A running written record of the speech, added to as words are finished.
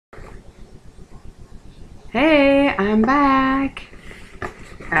Hey, I'm back.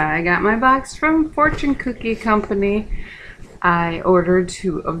 I got my box from Fortune Cookie Company. I ordered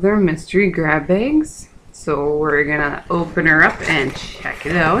 2 of their mystery grab bags. So we're gonna open her up and check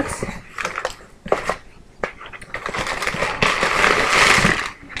it out.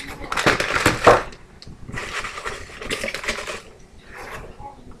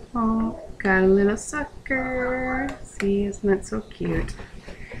 Oh, got a little sucker. See, isn't that so cute?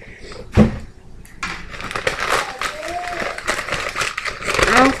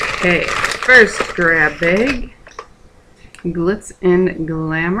 Okay, first grab bag, Glitz and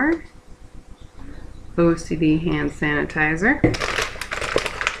Glamour OCD hand sanitizer,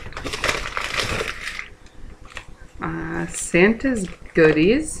 Santa's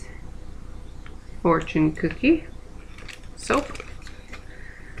Goodies Fortune Cookie soap,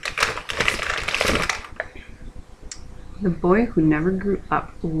 The Boy Who Never Grew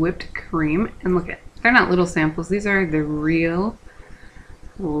Up whipped cream, and look at, they're not little samples, these are the real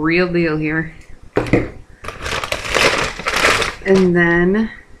deal here. And then,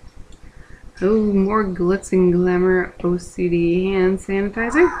 oh, more Glitz and Glamour OCD hand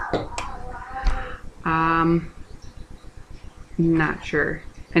sanitizer. Not sure.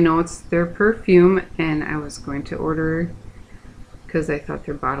 I know it's their perfume, and I was going to order because I thought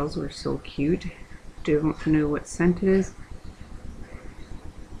their bottles were so cute. Don't know what scent it is.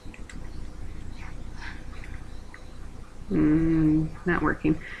 Not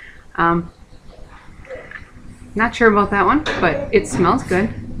working. Not sure about that one, but it smells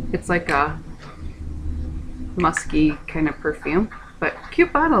good. It's like a musky kind of perfume, but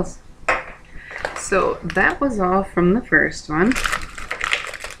cute bottles. So that was all from the first one.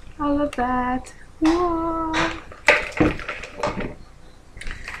 All of that. Whoa.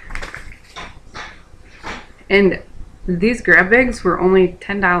 And these grab bags were only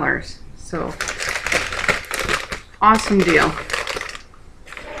 $10, so awesome deal.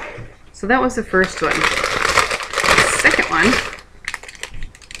 So that was the first one. Second one,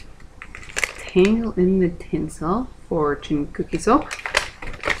 Tangle in the Tinsel Fortune Cookie Soap,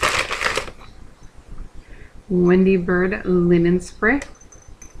 Wendy Bird Linen Spray.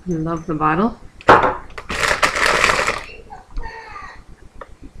 Love the bottle.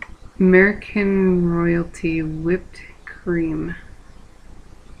 American Royalty Whipped Cream.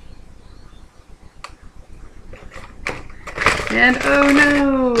 And oh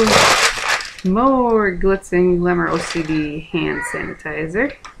no! More Glitz and Glamour OCD hand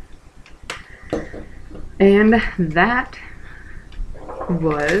sanitizer. And that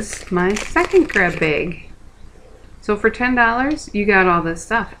was my second grab bag. So for $10, you got all this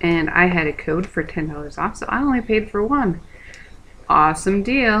stuff. And I had a code for $10 off, so I only paid for one. Awesome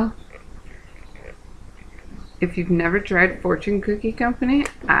deal. If you've never tried Fortune Cookie Company,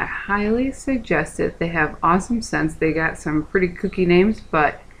 I highly suggest it. They have awesome scents. They got some pretty cookie names,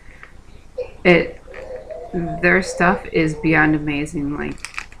 but their stuff is beyond amazing. Like,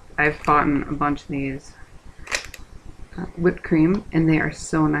 I've bought a bunch of these whipped cream, and they are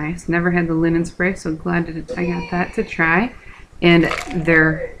so nice. Never had the linen spray, so glad I got that to try. And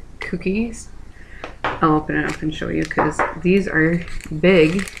their cookies, I'll open it up and show you because these are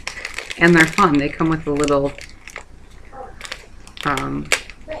big and they're fun. They come with a little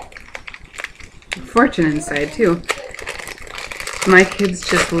fortune inside too. My kids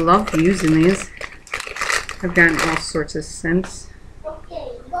just love using these. I've gotten all sorts of scents.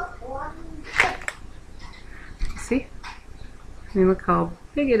 See? I mean, look how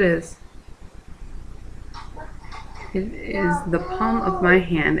big it is. It is the palm of my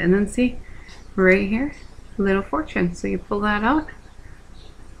hand. And then see, right here, little fortune. So you pull that out.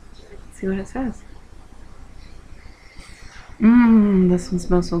 See what it says. This one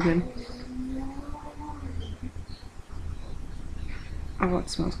smells so good. Oh, it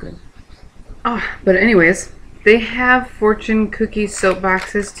smells good. Oh, but anyways, they have Fortune Cookie soap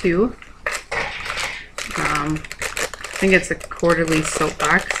boxes too. I think it's a quarterly soap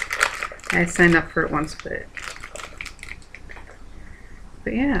box. I signed up for it once, but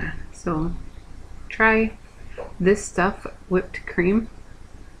yeah, so try this stuff, whipped cream.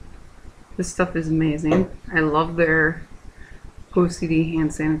 This stuff is amazing. I love their OCD hand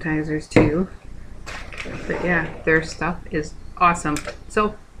sanitizers too. But yeah, their stuff is awesome.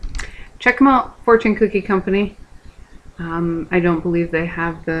 So check them out, Fortune Cookie Company. I don't believe they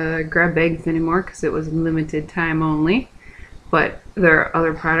have the grab bags anymore because it was limited time only. But their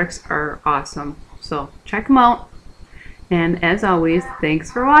other products are awesome. So check them out. And as always,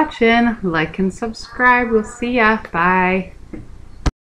 thanks for watching. Like and subscribe. We'll see ya. Bye.